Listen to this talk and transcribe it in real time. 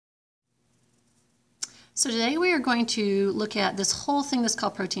So today we are going to look at this whole thing that's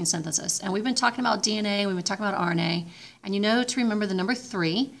called protein synthesis. And we've been talking about DNA, we've been talking about RNA, and you know to remember the number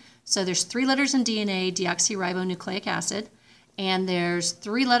 3. So there's 3 letters in DNA, deoxyribonucleic acid, and there's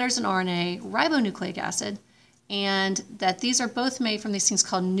 3 letters in RNA, ribonucleic acid, and that these are both made from these things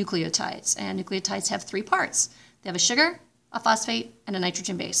called nucleotides. And nucleotides have 3 parts. They have a sugar, a phosphate, and a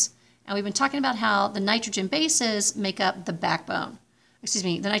nitrogen base. And we've been talking about how the nitrogen bases make up the backbone.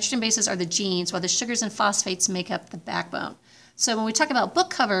 The nitrogen bases are the genes, while the sugars and phosphates make up the backbone. So when we talk about book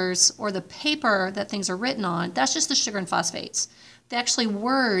covers or the paper that things are written on, that's just the sugar and phosphates. The actual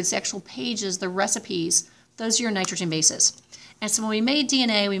words, the actual pages, the recipes, those are your nitrogen bases. And so when we made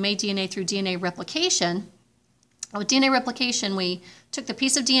DNA through DNA replication. With DNA replication, we took the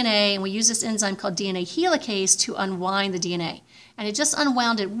piece of DNA and we used this enzyme called DNA helicase to unwind the DNA. And it just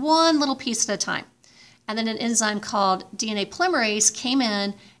unwound it one little piece at a time. And then an enzyme called DNA polymerase came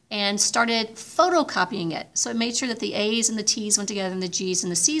in and started photocopying it. So it made sure that the A's and the T's went together and the G's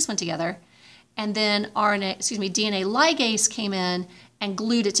and the C's went together. And then DNA ligase came in and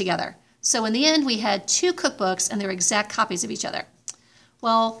glued it together. So in the end, we had 2 cookbooks and they were exact copies of each other.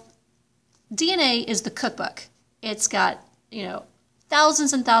 Well, DNA is the cookbook. It's got,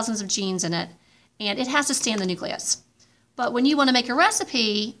 thousands and thousands of genes in it, and it has to stay in the nucleus. But when you want to make a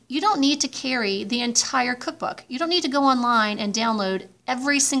recipe, you don't need to carry the entire cookbook. You don't need to go online and download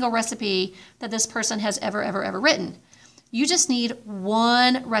every single recipe that this person has ever written. You just need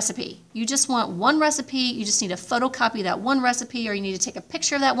one recipe. You just want one recipe. You just need to photocopy that one recipe, or you need to take a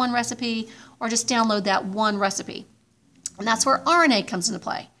picture of that one recipe, or just download that one recipe. And that's where RNA comes into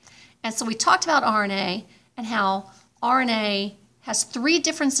play. And so we talked about RNA and how RNA has 3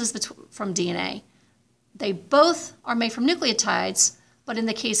 differences from DNA. They both are made from nucleotides, but in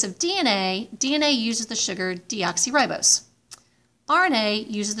the case of DNA, DNA uses the sugar deoxyribose. RNA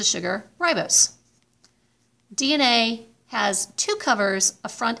uses the sugar ribose. DNA has 2 covers, a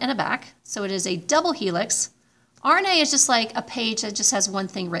front and a back, so it is a double helix. RNA is just like a page that just has one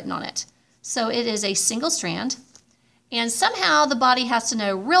thing written on it. So it is a single strand, and somehow the body has to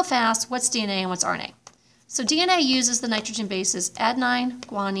know real fast what's DNA and what's RNA. So DNA uses the nitrogen bases adenine,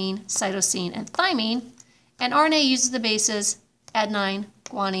 guanine, cytosine, and thymine, and RNA uses the bases adenine,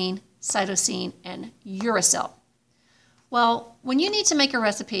 guanine, cytosine, and uracil. Well, when you need to make a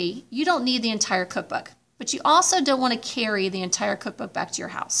recipe, you don't need the entire cookbook, but you also don't want to carry the entire cookbook back to your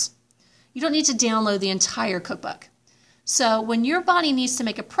house. You don't need to download the entire cookbook. So when your body needs to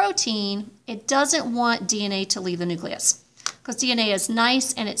make a protein, it doesn't want DNA to leave the nucleus because DNA is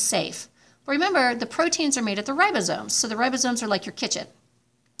nice and it's safe. But remember, the proteins are made at the ribosomes, so the ribosomes are like your kitchen.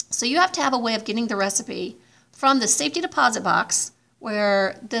 So you have to have a way of getting the recipe from the safety deposit box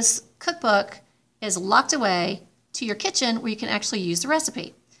where this cookbook is locked away to your kitchen where you can actually use the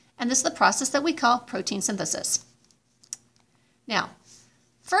recipe. And this is the process that we call protein synthesis. Now,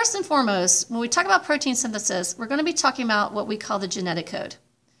 first and foremost, when we talk about protein synthesis, we're going to be talking about what we call the genetic code.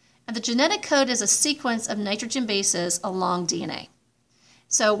 And the genetic code is a sequence of nitrogen bases along DNA.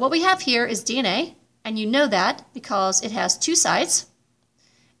 So what we have here is DNA, and you know that because it has 2 sides,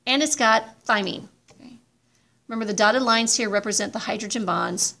 and it's got thymine. Okay. Remember, the dotted lines here represent the hydrogen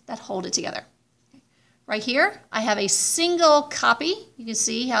bonds that hold it together. Okay. Right here, I have a single copy. You can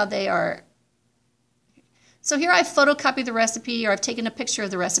see how they are. So here I've photocopied the recipe, or I've taken a picture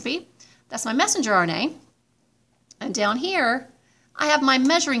of the recipe. That's my messenger RNA. And down here, I have my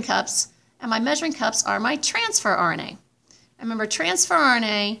measuring cups, and my measuring cups are my transfer RNA. And remember, transfer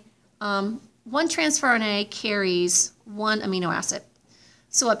RNA, one transfer RNA carries 1 amino acid.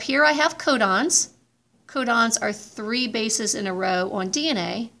 So up here I have codons. Codons are 3 bases in a row on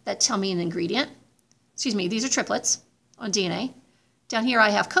DNA that tell me an ingredient. These are triplets on DNA. Down here I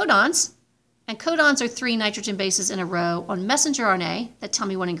have codons, and codons are 3 nitrogen bases in a row on messenger RNA that tell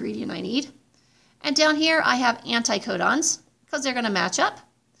me what ingredient I need. And down here I have anticodons, because they're going to match up.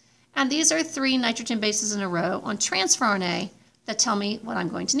 And these are 3 nitrogen bases in a row on transfer RNA that tell me what I'm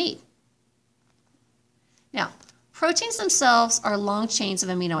going to need. Now, proteins themselves are long chains of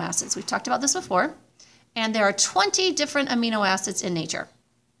amino acids. We've talked about this before. And there are 20 different amino acids in nature.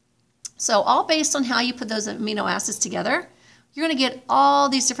 So all based on how you put those amino acids together, you're going to get all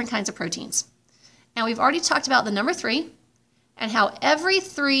these different kinds of proteins. And we've already talked about the number 3 and how every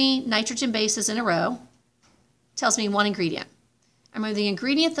 3 nitrogen bases in a row tells me one ingredient. Remember, the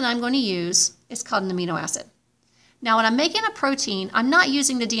ingredient that I'm going to use is called an amino acid. Now, when I'm making a protein, I'm not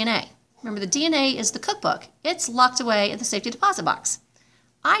using the DNA. Remember, the DNA is the cookbook. It's locked away at the safety deposit box.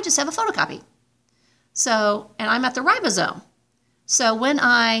 I just have a photocopy. So, and I'm at the ribosome. So when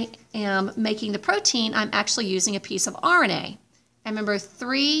I am making the protein, I'm actually using a piece of RNA. And remember,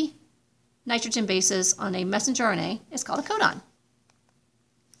 3 nitrogen bases on a messenger RNA is called a codon.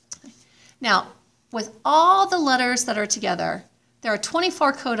 Now, with all the letters that are together, there are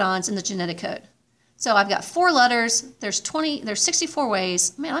 24 codons in the genetic code. So I've got 4 letters, there's 64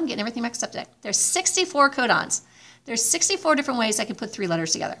 ways. Man, I'm getting everything mixed up today. There's 64 codons. There's 64 different ways I can put 3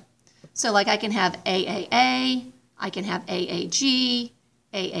 letters together. So like I can have AAA, I can have AAG,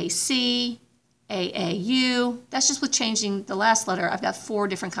 AAC, AAU. That's just with changing the last letter. I've got 4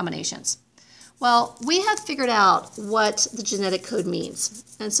 different combinations. Well, we have figured out what the genetic code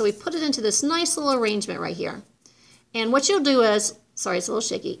means. And so we put it into this nice little arrangement right here. And what you'll do is, sorry, it's a little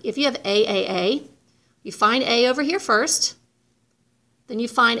shaky. If you have AAA, you find A over here first, then you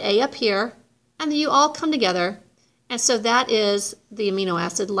find A up here, and then you all come together. And so that is the amino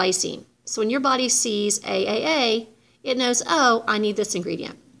acid lysine. So when your body sees AAA, it knows, oh, I need this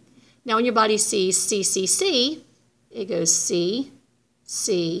ingredient. Now when your body sees CCC, it goes C,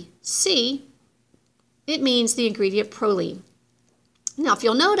 C, C. It means the ingredient proline. Now if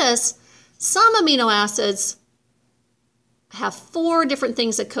you'll notice, some amino acids have 4 different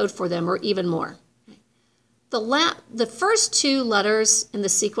things that code for them, or even more. The first 2 letters in the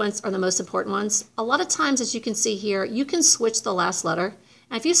sequence are the most important ones. A lot of times, as you can see here, you can switch the last letter.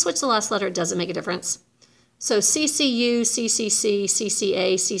 And if you switch the last letter, it doesn't make a difference. So CCU, CCC,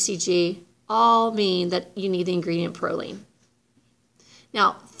 CCA, CCG all mean that you need the ingredient proline.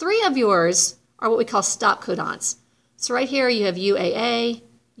 Now, 3 of yours are what we call stop codons. So right here you have UAA,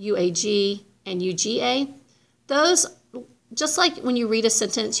 UAG, and UGA. Those, just like when you read a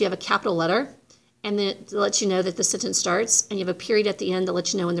sentence, you have a capital letter, and then it lets you know that the sentence starts, and you have a period at the end to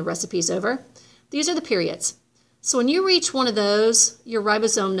let you know when the recipe is over. These are the periods. So when you reach one of those, your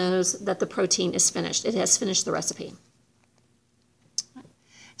ribosome knows that the protein is finished. It has finished the recipe.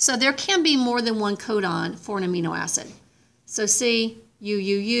 So there can be more than one codon for an amino acid. So see,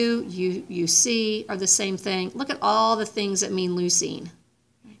 UUU, UUC are the same thing. Look at all the things that mean leucine.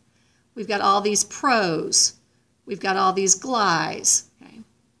 We've got all these pros. We've got all these glyes. Okay?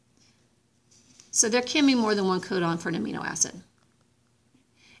 So there can be more than one codon for an amino acid.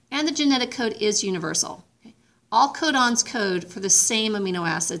 And the genetic code is universal. Okay? All codons code for the same amino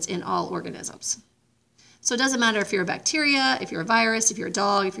acids in all organisms. So it doesn't matter if you're a bacteria, if you're a virus, if you're a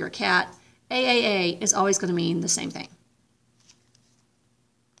dog, if you're a cat, AAA is always going to mean the same thing.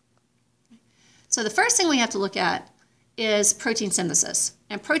 So the first thing we have to look at is protein synthesis.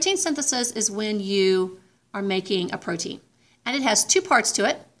 And protein synthesis is when you are making a protein. And it has 2 parts to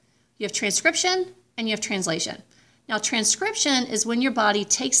it. You have transcription and you have translation. Now transcription is when your body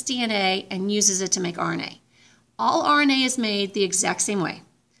takes DNA and uses it to make RNA. All RNA is made the exact same way.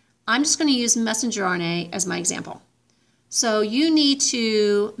 I'm just going to use messenger RNA as my example. So you need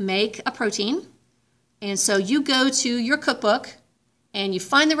to make a protein. And so you go to your cookbook and you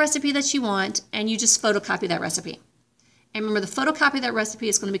find the recipe that you want, and you just photocopy that recipe. And remember, the photocopy of that recipe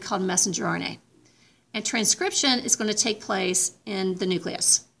is going to be called messenger RNA. And transcription is going to take place in the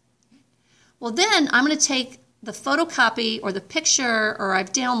nucleus. Well, then I'm going to take the photocopy or the picture, or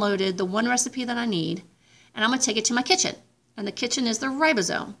I've downloaded the one recipe that I need, and I'm going to take it to my kitchen. And the kitchen is the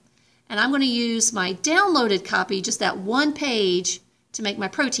ribosome. And I'm going to use my downloaded copy, just that one page, to make my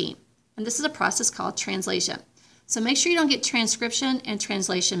protein. And this is a process called translation. So make sure you don't get transcription and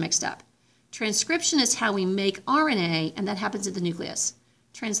translation mixed up. Transcription is how we make RNA, and that happens at the nucleus.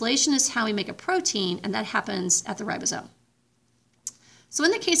 Translation is how we make a protein, and that happens at the ribosome. So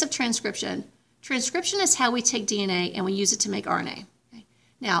in the case of transcription, transcription is how we take DNA and we use it to make RNA. Okay?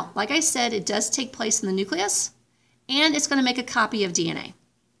 Now, like I said, it does take place in the nucleus, and it's going to make a copy of DNA.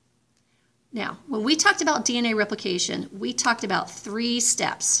 Now, when we talked about DNA replication, we talked about 3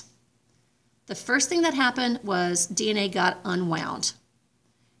 steps. The first thing that happened was DNA got unwound.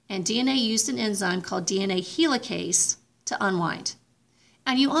 And DNA used an enzyme called DNA helicase to unwind.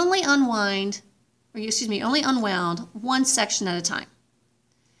 And you only unwound one section at a time.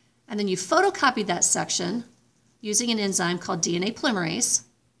 And then you photocopied that section using an enzyme called DNA polymerase.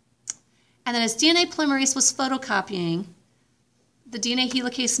 And then as DNA polymerase was photocopying, the DNA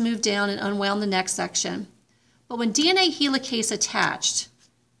helicase moved down and unwound the next section. But when DNA helicase attached,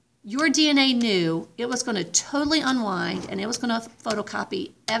 your DNA knew it was going to totally unwind, and it was going to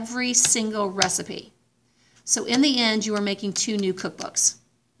photocopy every single recipe. So in the end, you were making 2 new cookbooks.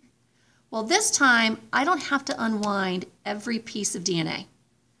 Well, this time, I don't have to unwind every piece of DNA.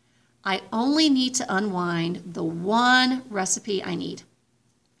 I only need to unwind the one recipe I need.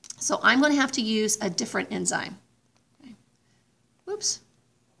 So I'm going to have to use a different enzyme. Okay. Whoops.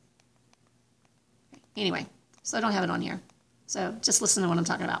 Anyway, so I don't have it on here. So just listen to what I'm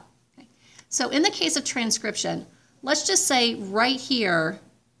talking about. Okay. So in the case of transcription, let's just say right here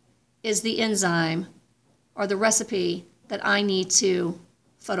is the enzyme or the recipe that I need to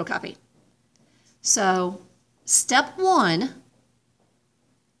photocopy. So step 1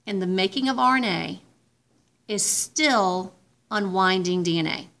 in the making of RNA is still unwinding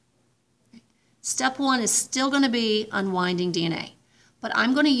DNA. Step 1 is still going to be unwinding DNA, but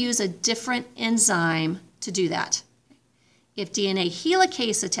I'm going to use a different enzyme to do that. If DNA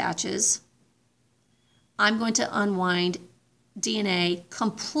helicase attaches, I'm going to unwind DNA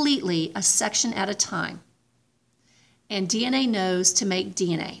completely, a section at a time. And DNA knows to make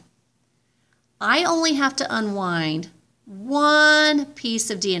DNA. I only have to unwind one piece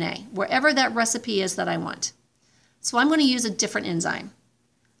of DNA, wherever that recipe is that I want. So I'm going to use a different enzyme.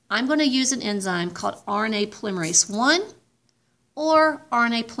 I'm going to use an enzyme called RNA polymerase 1 or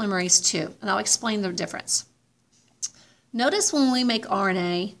RNA polymerase 2, and I'll explain the difference. Notice when we make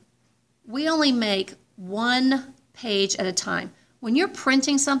RNA, we only make one page at a time. When you're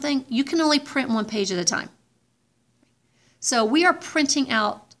printing something, you can only print one page at a time. So we are printing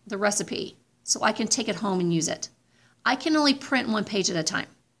out the recipe so I can take it home and use it. I can only print one page at a time.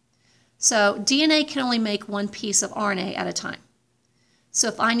 So DNA can only make one piece of RNA at a time. So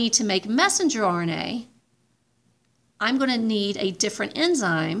if I need to make messenger RNA, I'm going to need a different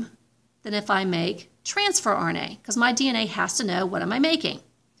enzyme than if I make transfer RNA, because my DNA has to know what am I making.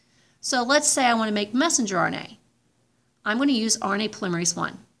 So let's say I want to make messenger RNA. I'm going to use RNA polymerase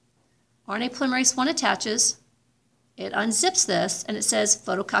 1. RNA polymerase 1 attaches, it unzips this, and it says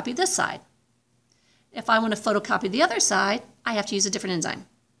photocopy this side. If I want to photocopy the other side, I have to use a different enzyme.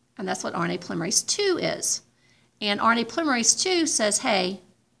 And that's what RNA polymerase 2 is. And RNA polymerase 2 says, hey,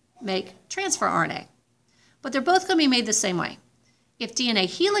 make transfer RNA. But they're both going to be made the same way. If DNA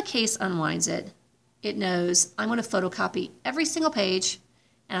helicase unwinds it, it knows I'm going to photocopy every single page,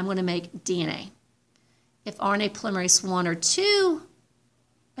 and I'm going to make DNA. If RNA polymerase 1 or 2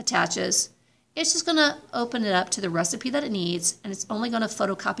 attaches, it's just going to open it up to the recipe that it needs, and it's only going to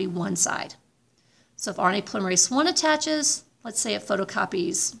photocopy one side. So if RNA polymerase 1 attaches, let's say it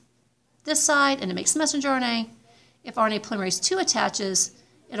photocopies this side and it makes messenger RNA. If RNA polymerase 2 attaches,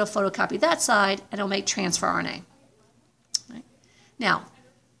 it'll photocopy that side and it'll make transfer RNA. Right. Now,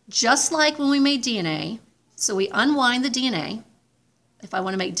 just like when we made DNA, so we unwind the DNA. If I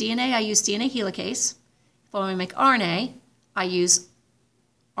want to make DNA, I use DNA helicase. If I want to make RNA, I use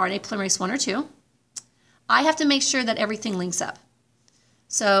RNA polymerase 1 or 2. I have to make sure that everything links up.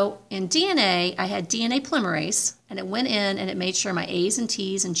 So in DNA, I had DNA polymerase, and it went in and it made sure my A's and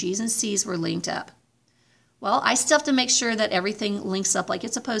T's and G's and C's were linked up. Well, I still have to make sure that everything links up like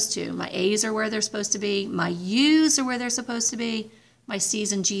it's supposed to. My A's are where they're supposed to be, my U's are where they're supposed to be, my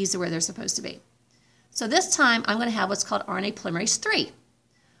C's and G's are where they're supposed to be. So this time, I'm going to have what's called RNA polymerase 3.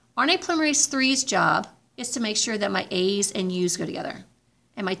 RNA polymerase 3's job is to make sure that my A's and U's go together,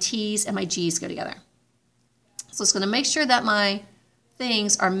 and my T's and my G's go together. So it's going to make sure that my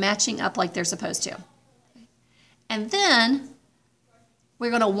things are matching up like they're supposed to. And then we're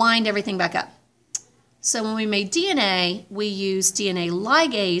going to wind everything back up. So when we made DNA, we used DNA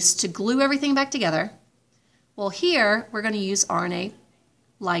ligase to glue everything back together. Well, here we're going to use RNA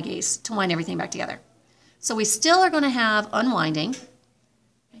ligase to wind everything back together. So we still are going to have unwinding,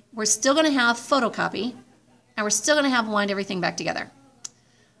 we're still going to have photocopy, and we're still going to have wind everything back together.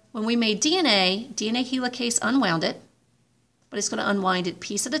 When we made DNA, DNA helicase unwound it, but it's going to unwind it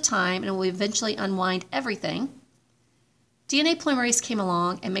piece at a time, and it will eventually unwind everything. DNA polymerase came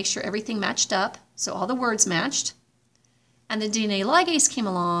along and made sure everything matched up, so all the words matched. And then DNA ligase came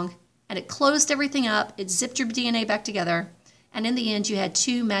along, and it closed everything up, it zipped your DNA back together, and in the end you had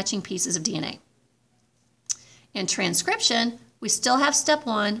 2 matching pieces of DNA. In transcription, we still have step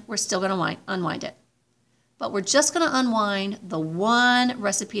 1, we're still going to unwind it. But we're just going to unwind the one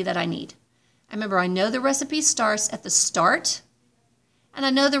recipe that I need. Remember, I know the recipe starts at the start, and I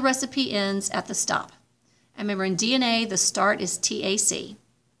know the recipe ends at the stop. And remember, in DNA, the start is TAC.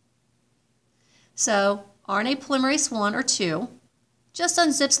 So RNA polymerase 1 or 2 just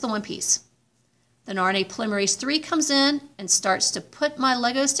unzips the one piece. Then RNA polymerase 3 comes in and starts to put my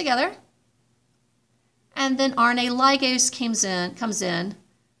Legos together. And then RNA ligase comes in,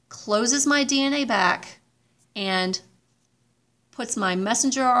 closes my DNA back, and puts my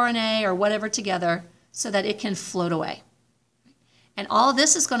messenger RNA or whatever together so that it can float away. And all of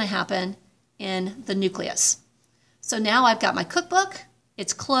this is going to happen in the nucleus. So now I've got my cookbook,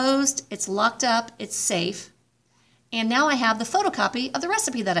 it's closed, it's locked up, it's safe, and now I have the photocopy of the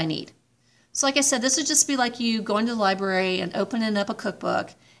recipe that I need. So like I said, this would just be like you going to the library and opening up a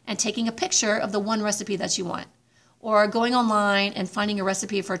cookbook and taking a picture of the one recipe that you want, or going online and finding a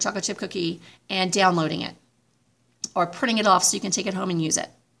recipe for a chocolate chip cookie and downloading it, or printing it off so you can take it home and use it.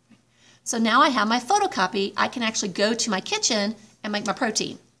 So now I have my photocopy. I can actually go to my kitchen and make my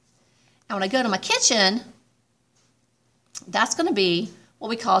protein. And when I go to my kitchen, that's going to be what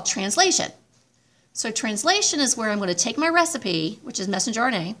we call translation. So translation is where I'm going to take my recipe, which is messenger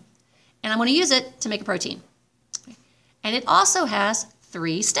RNA, and I'm going to use it to make a protein. And it also has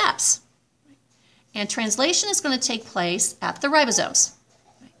 3 steps. And translation is going to take place at the ribosomes.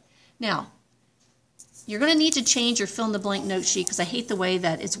 Now, you're going to need to change your fill-in-the-blank note sheet because I hate the way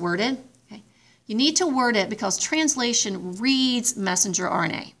that it's worded. Okay? You need to word it because translation reads messenger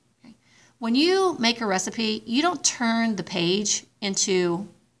RNA. Okay? When you make a recipe, you don't turn the page into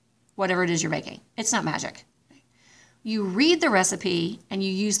whatever it is you're making. It's not magic. Okay? You read the recipe and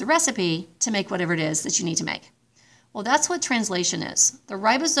you use the recipe to make whatever it is that you need to make. Well, that's what translation is. The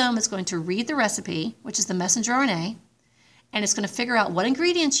ribosome is going to read the recipe, which is the messenger RNA, and it's going to figure out what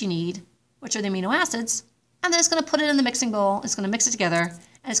ingredients you need, which are the amino acids, and then it's going to put it in the mixing bowl, it's going to mix it together,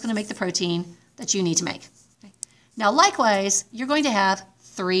 and it's going to make the protein that you need to make. Okay? Now, likewise, you're going to have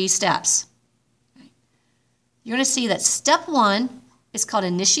 3 steps. Okay? You're going to see that step 1 is called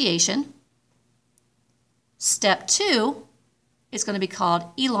initiation. Step 2 is going to be called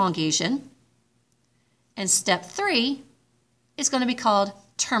elongation. And step 3 is going to be called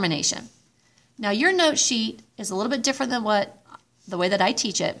termination. Now, your note sheet is a little bit different than the way that I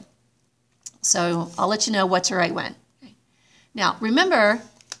teach it. So I'll let you know what to write when. Okay. Now, remember,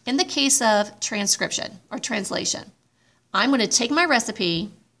 in the case of transcription or translation, I'm going to take my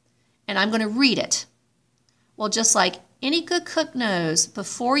recipe and I'm going to read it. Well, just like any good cook knows,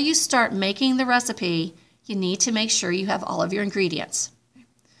 before you start making the recipe, you need to make sure you have all of your ingredients.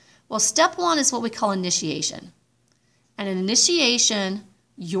 Well, step 1 is what we call initiation. And in initiation,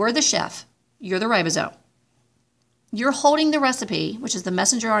 you're the chef, you're the ribosome. You're holding the recipe, which is the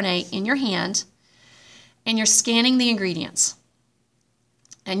messenger RNA, in your hand, and you're scanning the ingredients.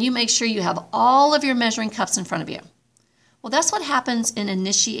 And you make sure you have all of your measuring cups in front of you. Well, that's what happens in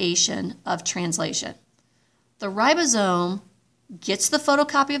initiation of translation. The ribosome gets the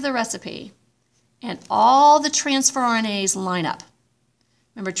photocopy of the recipe, and all the transfer RNAs line up.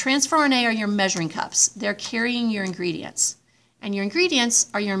 Remember, transfer RNA are your measuring cups. They're carrying your ingredients. And your ingredients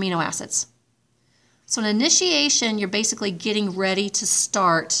are your amino acids. So in initiation, you're basically getting ready to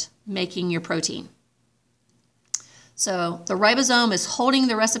start making your protein. So the ribosome is holding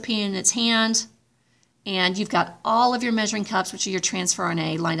the recipe in its hand, and you've got all of your measuring cups, which are your transfer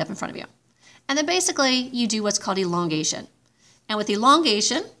RNA, lined up in front of you. And then basically, you do what's called elongation. And with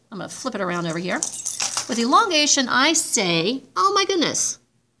elongation, I'm going to flip it around over here. With elongation, I say, oh my goodness,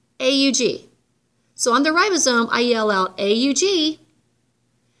 AUG. So on the ribosome, I yell out AUG.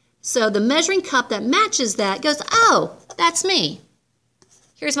 So the measuring cup that matches that goes, oh, that's me.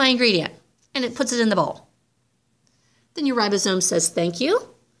 Here's my ingredient. And it puts it in the bowl. Then your ribosome says thank you.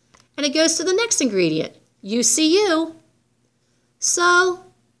 And it goes to the next ingredient, UCU. So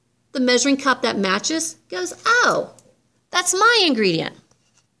the measuring cup that matches goes, oh, that's my ingredient.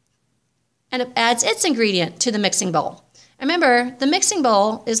 And it adds its ingredient to the mixing bowl. And remember, the mixing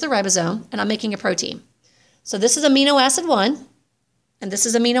bowl is the ribosome, and I'm making a protein. So this is amino acid 1, and this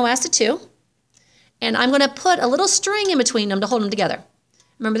is amino acid 2. And I'm going to put a little string in between them to hold them together.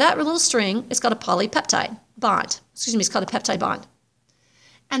 Remember that little string is called a polypeptide bond. It's called a peptide bond.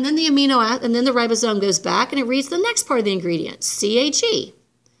 And then the ribosome goes back and it reads the next part of the ingredient, CAG.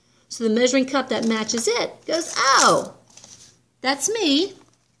 So the measuring cup that matches it goes, oh, that's me.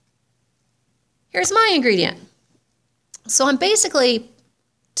 Here's my ingredient. So I'm basically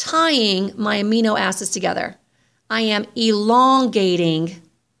tying my amino acids together. I am elongating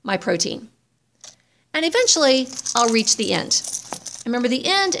my protein. And eventually, I'll reach the end. Remember, the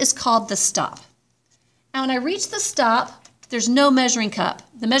end is called the stop. And when I reach the stop, there's no measuring cup.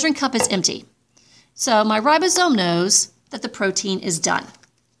 The measuring cup is empty. So my ribosome knows that the protein is done.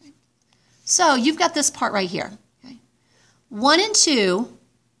 So you've got this part right here. Okay? 1 and 2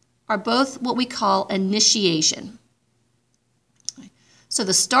 are both what we call initiation. Okay? So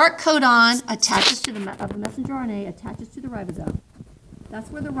the start codon attaches to the messenger RNA, attaches to the ribosome.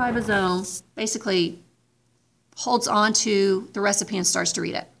 That's where the ribosome basically holds on to the recipe and starts to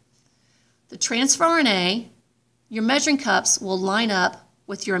read it. The transfer RNA, your measuring cups will line up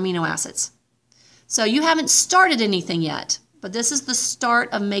with your amino acids. So you haven't started anything yet, but this is the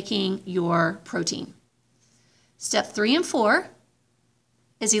start of making your protein. Step 3 and 4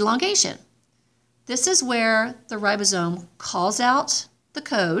 is elongation. This is where the ribosome calls out the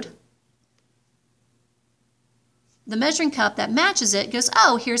code. The measuring cup that matches it goes,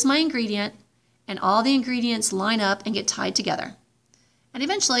 oh, here's my ingredient, and all the ingredients line up and get tied together. And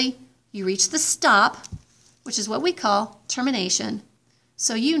eventually, you reach the stop, which is what we call termination,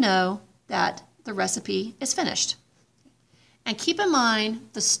 so you know that the recipe is finished. And keep in mind,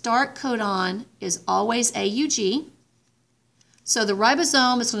 the start codon is always AUG. So the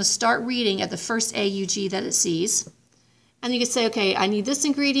ribosome is going to start reading at the first AUG that it sees. And you can say, okay, I need this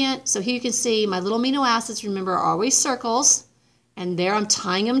ingredient. So here you can see my little amino acids, remember, are always circles. And there I'm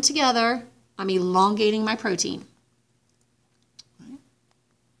tying them together. I'm elongating my protein.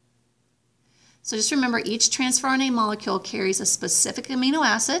 So just remember, each transfer RNA molecule carries a specific amino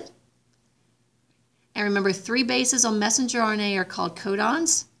acid. And remember, 3 bases on messenger RNA are called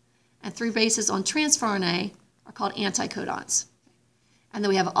codons, and 3 bases on transfer RNA are called anticodons. And then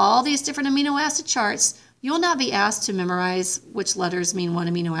we have all these different amino acid charts. You'll not be asked to memorize which letters mean one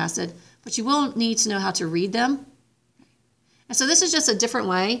amino acid, but you will need to know how to read them. And so this is just a different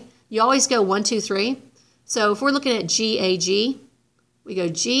way. You always go 1, 2, 3. So if we're looking at GAG, we go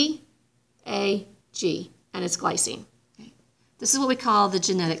G, A, G, and it's glycine. Okay. This is what we call the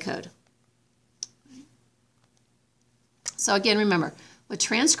genetic code. So again, remember, with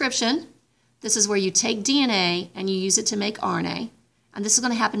transcription, this is where you take DNA and you use it to make RNA, and this is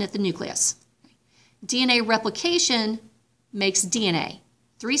going to happen at the nucleus. DNA replication makes DNA.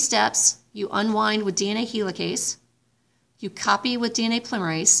 3 steps: you unwind with DNA helicase, you copy with DNA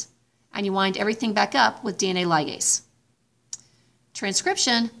polymerase, and you wind everything back up with DNA ligase.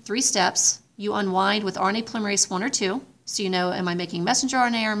 Transcription, 3 steps. You unwind with RNA polymerase 1 or 2, so you know, am I making messenger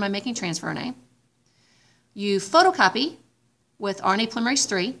RNA or am I making transfer RNA? You photocopy with RNA polymerase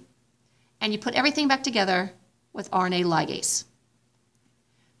 3, and you put everything back together with RNA ligase.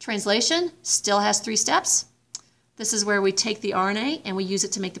 Translation still has 3 steps. This is where we take the RNA and we use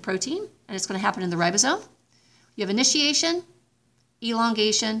it to make the protein, and it's going to happen in the ribosome. You have initiation,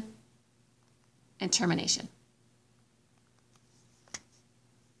 elongation, and termination.